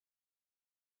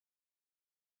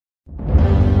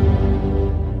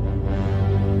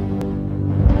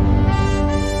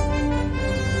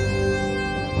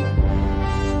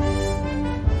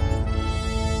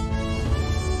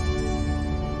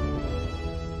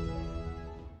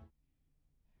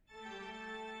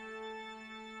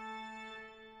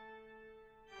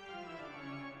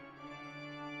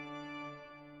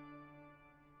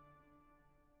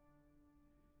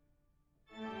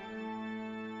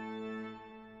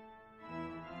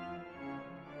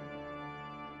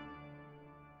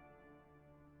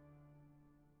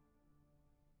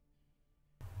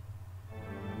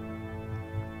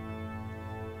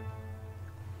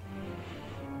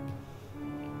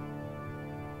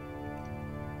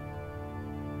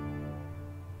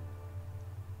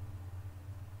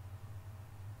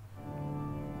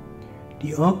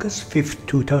The August 5,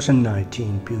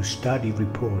 2019 Pew Study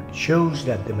report shows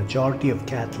that the majority of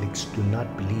Catholics do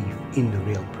not believe in the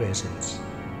real presence.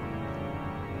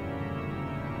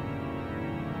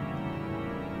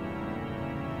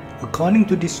 According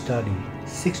to this study,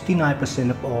 69%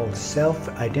 of all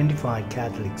self-identified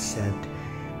Catholics said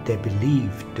they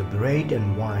believe the bread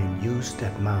and wine used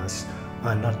at Mass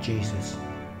are not Jesus,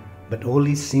 but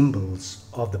only symbols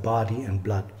of the body and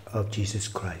blood of Jesus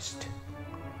Christ.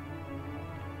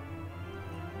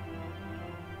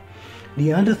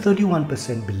 The other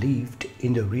 31% believed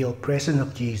in the real presence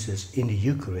of Jesus in the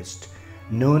Eucharist,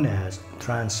 known as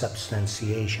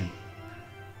transubstantiation.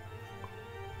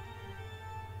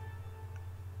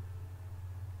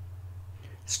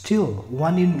 Still,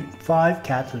 1 in 5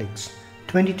 Catholics,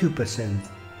 22%,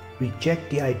 reject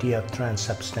the idea of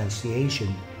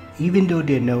transubstantiation, even though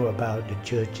they know about the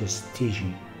Church's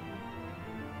teaching.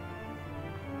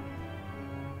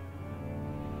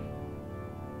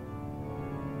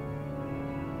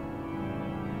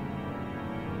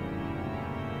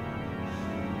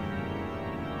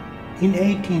 In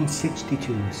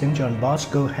 1862, St. John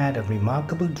Bosco had a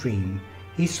remarkable dream.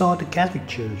 He saw the Catholic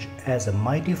Church as a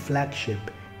mighty flagship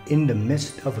in the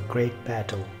midst of a great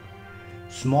battle.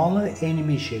 Smaller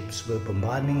enemy ships were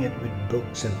bombarding it with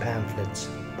books and pamphlets,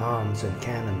 bombs and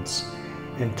cannons,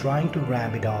 and trying to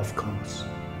ram it off course.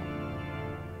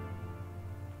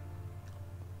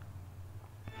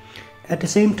 At the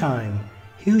same time,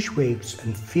 huge waves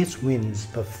and fierce winds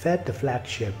buffeted the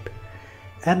flagship.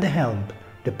 At the helm,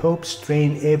 the Pope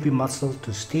strained every muscle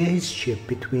to steer his ship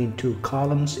between two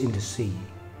columns in the sea.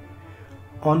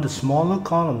 On the smaller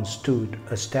column stood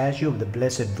a statue of the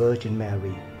Blessed Virgin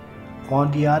Mary.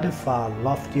 On the other far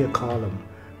loftier column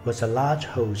was a large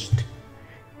host.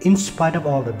 In spite of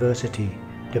all adversity,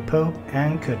 the Pope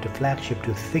anchored the flagship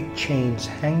to thick chains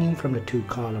hanging from the two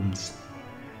columns.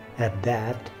 At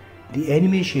that, the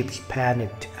enemy ships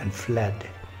panicked and fled.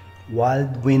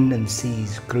 Wild wind and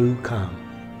seas grew calm.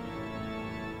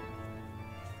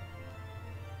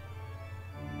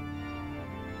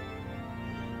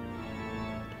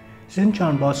 St.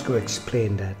 John Bosco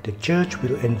explained that the Church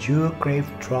will endure grave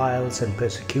trials and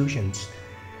persecutions.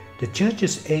 The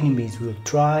Church's enemies will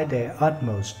try their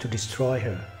utmost to destroy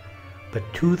her, but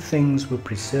two things will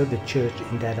preserve the Church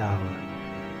in that hour: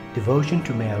 devotion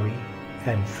to Mary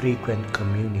and frequent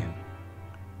communion.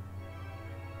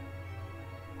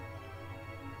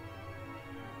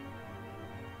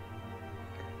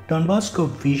 Don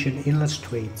Bosco's vision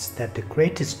illustrates that the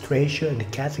greatest treasure in the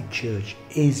Catholic Church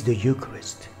is the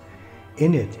Eucharist.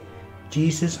 In it,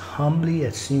 Jesus humbly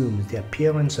assumes the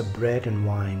appearance of bread and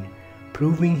wine,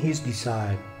 proving his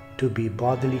desire to be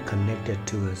bodily connected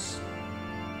to us.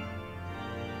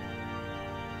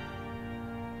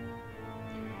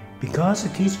 Because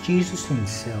it is Jesus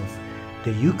himself,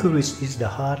 the Eucharist is the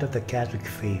heart of the Catholic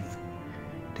faith.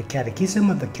 The Catechism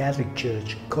of the Catholic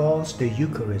Church calls the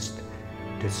Eucharist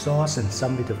the source and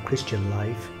summit of Christian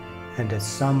life and the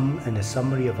sum and the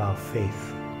summary of our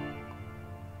faith.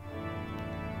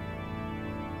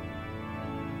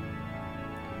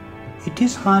 It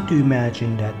is hard to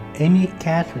imagine that any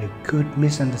Catholic could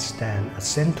misunderstand a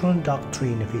central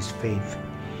doctrine of his faith,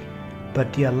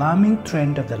 but the alarming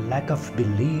trend of the lack of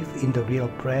belief in the real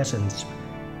presence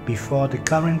before the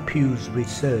current Pew's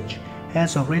research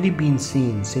has already been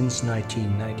seen since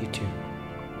 1992.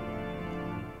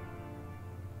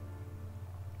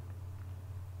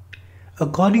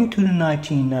 According to the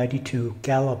 1992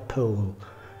 Gallup poll,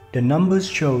 the numbers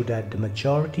show that the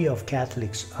majority of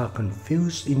Catholics are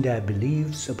confused in their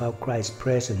beliefs about Christ's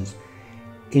presence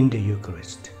in the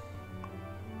Eucharist.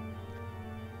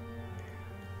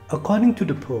 According to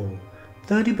the poll,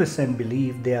 30%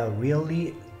 believe they are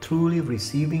really, truly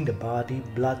receiving the body,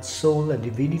 blood, soul, and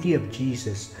divinity of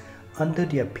Jesus under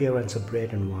the appearance of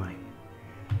bread and wine.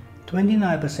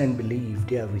 29% believe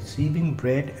they are receiving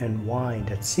bread and wine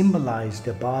that symbolize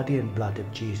the body and blood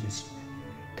of Jesus.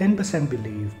 10%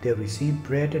 believe they receive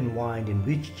bread and wine in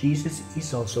which Jesus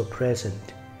is also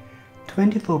present.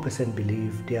 24%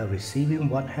 believe they are receiving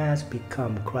what has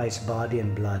become Christ's body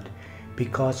and blood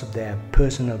because of their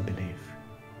personal belief.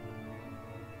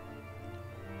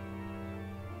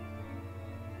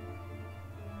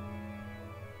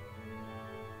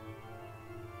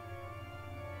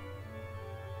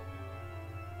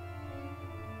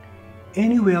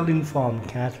 Any well-informed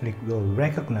Catholic will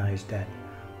recognize that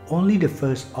only the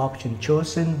first option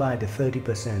chosen by the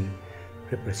 30%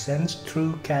 represents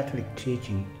true Catholic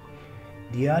teaching.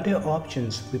 The other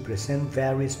options represent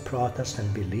various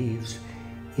Protestant beliefs.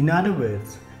 In other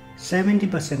words,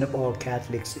 70% of all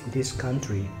Catholics in this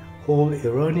country hold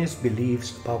erroneous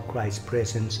beliefs about Christ's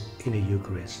presence in the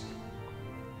Eucharist.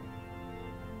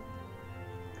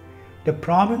 The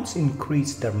problems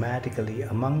increased dramatically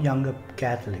among younger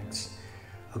Catholics.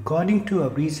 According to a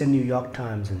recent New York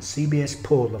Times and CBS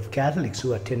poll of Catholics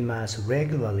who attend Mass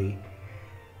regularly,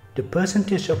 the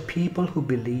percentage of people who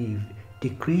believe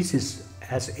decreases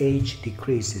as age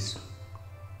decreases.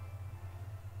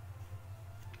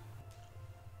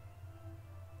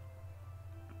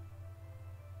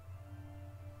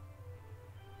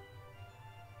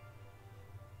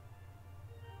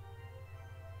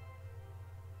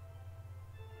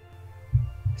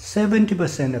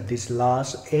 "70% of this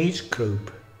last age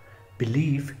group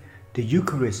believe the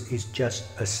Eucharist is just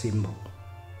a symbol."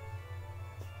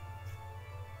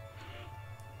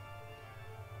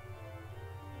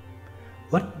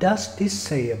 What does this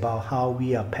say about how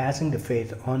we are passing the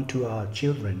faith on to our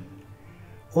children?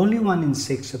 Only 1 in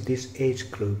 6 of this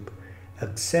age group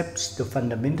accepts the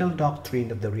fundamental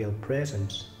doctrine of the real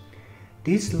presence.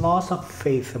 This loss of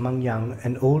faith among young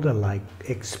and old alike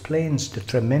explains the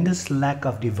tremendous lack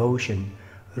of devotion,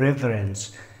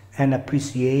 reverence, and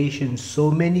appreciation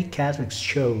so many Catholics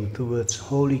show towards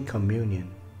Holy Communion.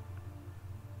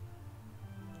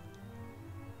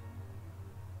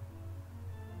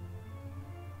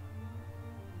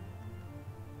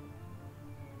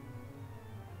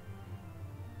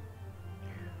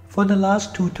 For the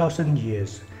last 2000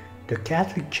 years, the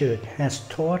Catholic Church has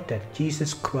taught that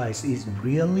Jesus Christ is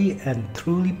really and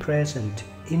truly present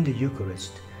in the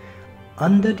Eucharist.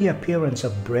 Under the appearance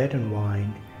of bread and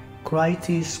wine, Christ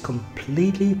is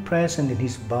completely present in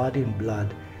his body and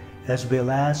blood, as well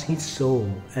as his soul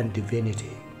and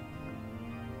divinity.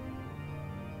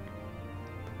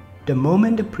 The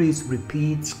moment the priest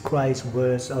repeats Christ's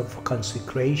words of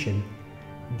consecration,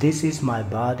 "This is my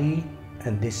body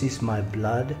and this is my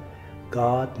blood,"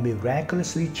 God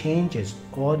miraculously changes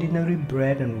ordinary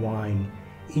bread and wine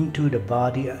into the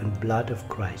body and blood of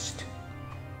Christ.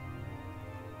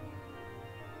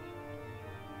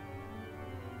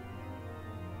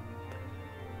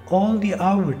 All the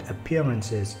outward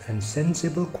appearances and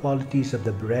sensible qualities of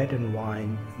the bread and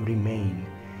wine remain.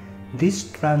 This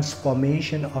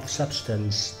transformation of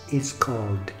substance is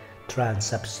called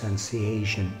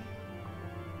transubstantiation.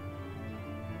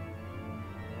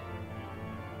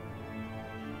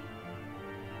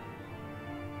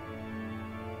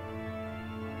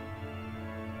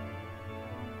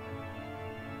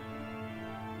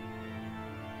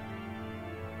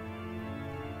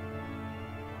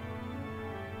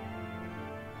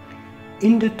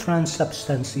 In the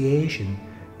transubstantiation,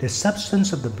 the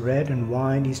substance of the bread and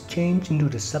wine is changed into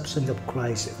the substance of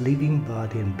Christ's living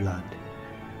body and blood.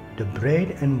 The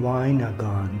bread and wine are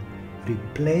gone,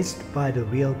 replaced by the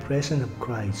real presence of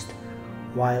Christ,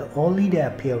 while only the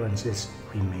appearances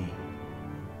remain.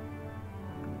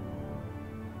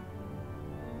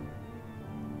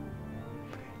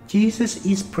 Jesus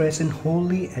is present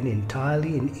wholly and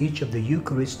entirely in each of the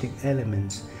Eucharistic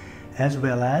elements, as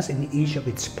well as in each of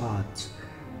its parts.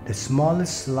 The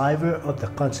smallest sliver of the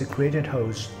consecrated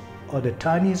host, or the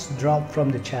tiniest drop from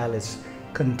the chalice,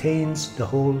 contains the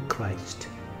whole Christ.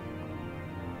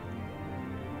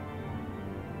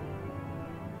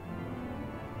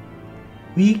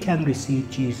 We can receive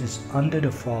Jesus under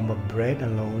the form of bread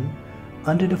alone,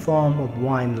 under the form of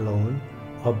wine alone,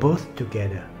 or both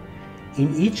together.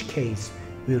 In each case,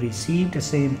 we receive the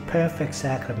same perfect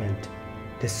sacrament,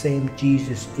 the same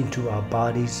Jesus into our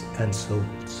bodies and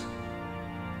souls.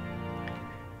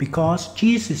 Because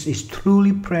Jesus is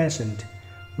truly present,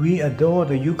 we adore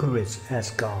the Eucharist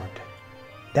as God.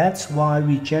 That's why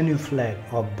we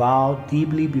genuflect or bow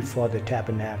deeply before the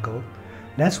tabernacle.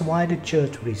 That's why the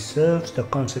Church reserves the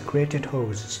consecrated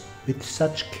hosts with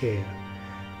such care.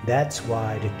 That's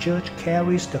why the Church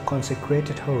carries the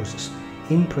consecrated hosts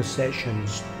in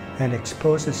processions and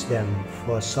exposes them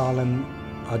for solemn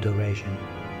adoration.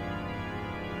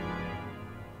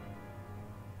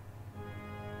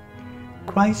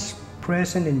 Christ's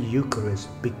presence in the Eucharist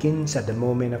begins at the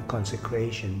moment of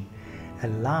consecration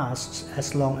and lasts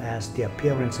as long as the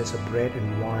appearances of bread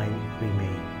and wine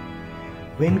remain.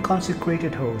 When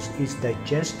consecrated host is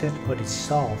digested or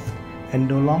dissolved and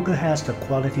no longer has the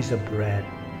qualities of bread,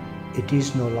 it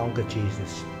is no longer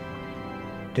Jesus.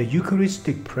 The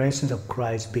Eucharistic presence of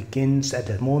Christ begins at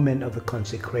the moment of the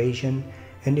consecration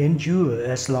and endures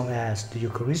as long as the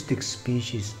Eucharistic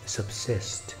species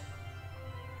subsist.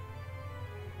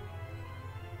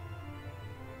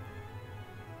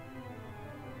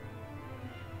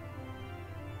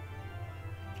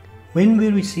 When we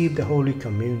receive the Holy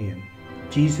Communion,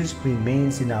 Jesus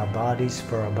remains in our bodies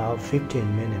for about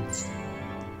 15 minutes.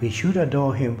 We should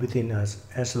adore him within us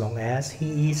as long as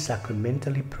he is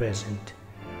sacramentally present.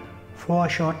 For a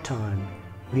short time,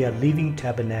 we are living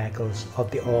tabernacles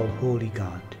of the all-holy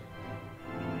God.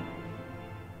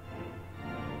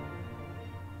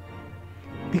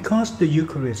 Because the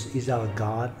Eucharist is our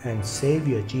God and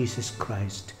Savior Jesus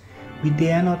Christ, we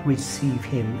dare not receive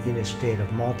him in a state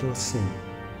of mortal sin.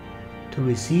 To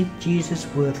receive Jesus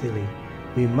worthily,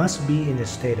 we must be in a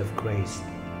state of grace.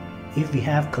 If we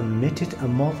have committed a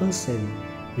mortal sin,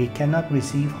 we cannot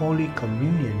receive Holy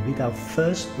Communion without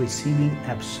first receiving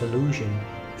absolution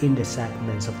in the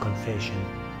sacraments of confession.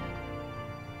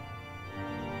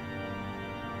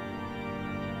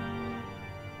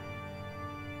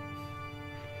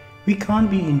 We can't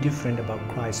be indifferent about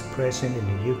Christ present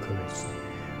in the Eucharist.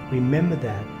 Remember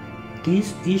that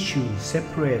this issue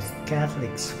separates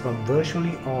Catholics from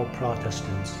virtually all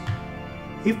Protestants.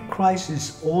 If Christ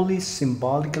is only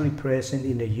symbolically present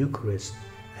in the Eucharist,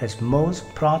 as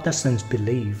most Protestants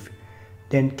believe,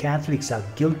 then Catholics are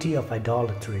guilty of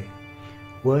idolatry,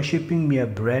 worshipping mere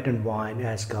bread and wine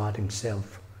as God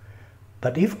himself.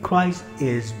 But if Christ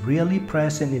is really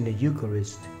present in the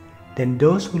Eucharist, then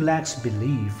those who lack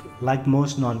belief, like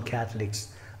most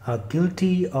non-Catholics, are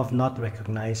guilty of not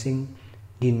recognizing,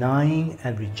 denying,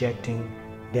 and rejecting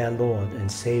their Lord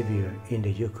and Savior in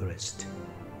the Eucharist.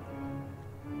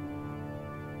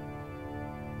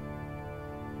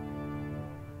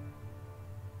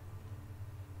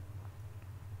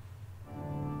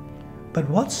 But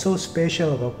what's so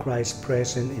special about Christ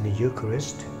present in the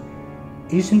Eucharist?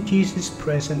 Isn't Jesus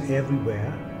present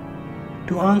everywhere?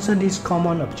 To answer this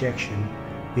common objection,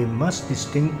 we must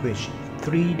distinguish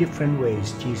three different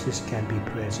ways Jesus can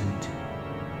be present.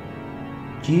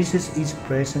 Jesus is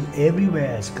present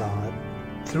everywhere as God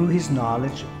through his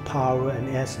knowledge, power,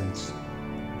 and essence.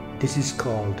 This is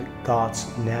called God's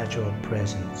natural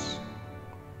presence.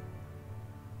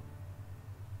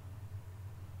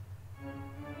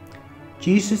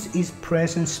 Jesus is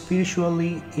present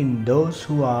spiritually in those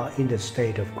who are in the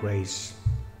state of grace.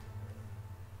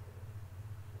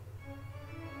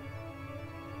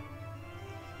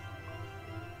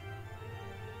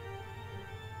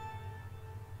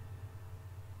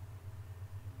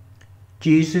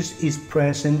 Jesus is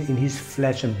present in his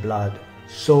flesh and blood,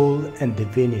 soul and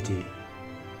divinity.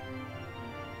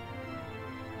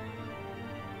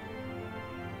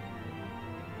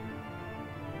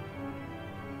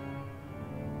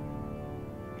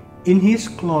 In his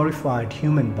glorified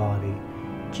human body,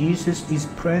 Jesus is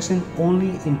present only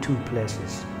in two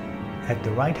places, at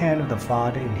the right hand of the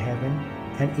Father in heaven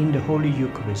and in the Holy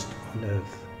Eucharist on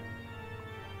earth.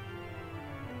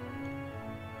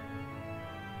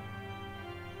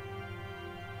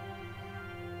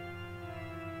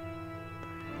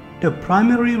 The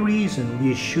primary reason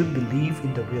we should believe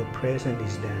in the real presence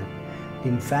is that the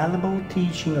infallible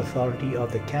teaching authority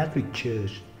of the Catholic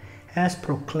Church has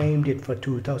proclaimed it for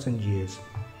 2000 years.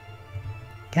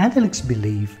 Catholics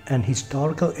believe, and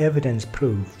historical evidence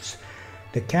proves,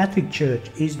 the Catholic Church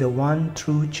is the one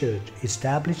true church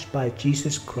established by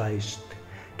Jesus Christ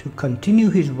to continue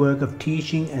his work of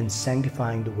teaching and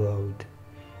sanctifying the world.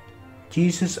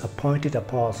 Jesus appointed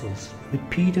apostles, with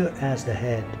Peter as the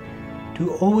head,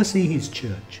 to oversee his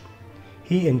church.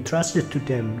 He entrusted to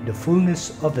them the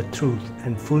fullness of the truth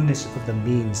and fullness of the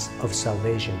means of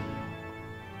salvation.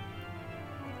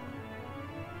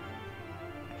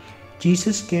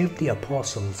 Jesus gave the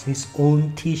apostles his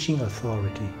own teaching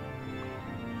authority.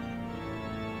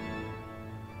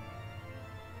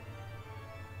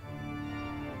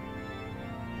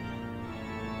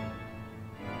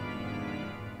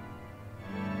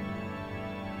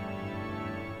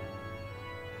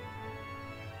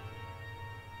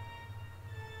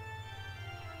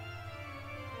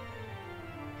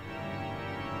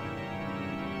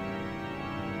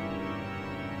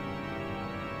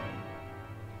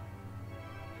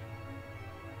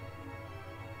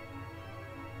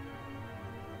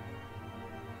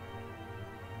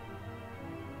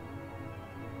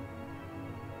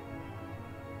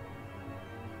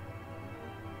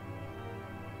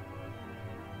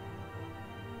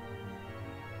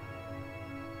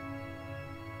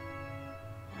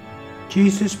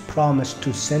 Jesus promised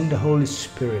to send the Holy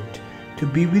Spirit to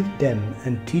be with them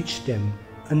and teach them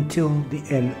until the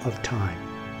end of time.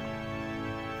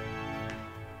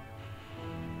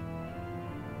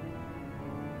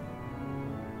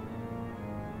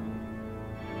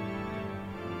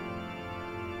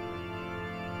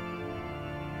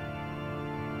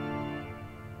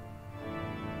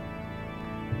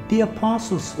 The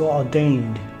apostles were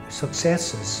ordained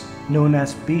successors, known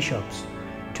as bishops,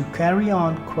 to carry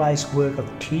on Christ's work of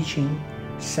teaching,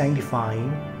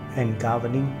 sanctifying, and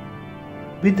governing.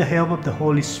 With the help of the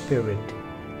Holy Spirit,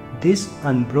 this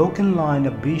unbroken line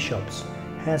of bishops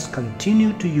has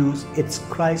continued to use its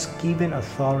Christ-given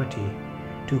authority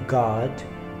to guard,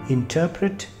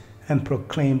 interpret, and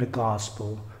proclaim the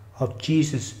gospel of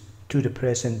Jesus to the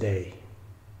present day.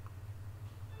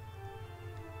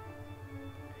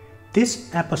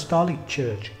 This apostolic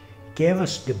church gave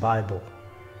us the Bible,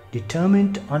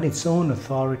 determined on its own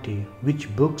authority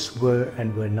which books were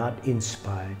and were not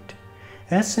inspired.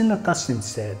 As St. Augustine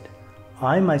said,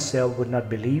 I myself would not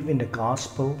believe in the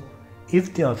gospel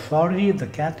if the authority of the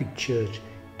Catholic Church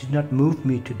did not move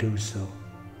me to do so.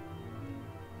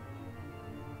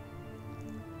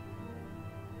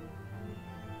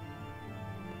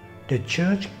 The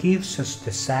Church gives us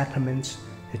the sacraments,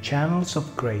 the channels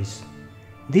of grace.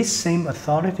 This same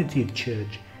authoritative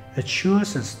Church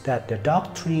assures us that the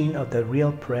doctrine of the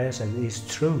real presence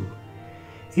is true.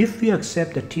 If we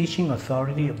accept the teaching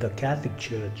authority of the Catholic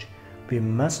Church, we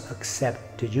must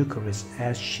accept the Eucharist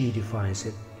as she defines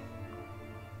it.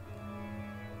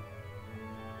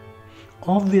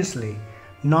 Obviously,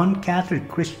 non-Catholic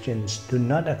Christians do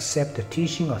not accept the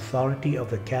teaching authority of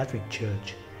the Catholic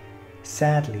Church.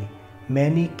 Sadly,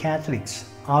 many Catholics,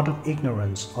 out of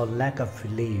ignorance or lack of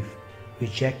belief,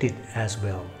 reject it as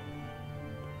well.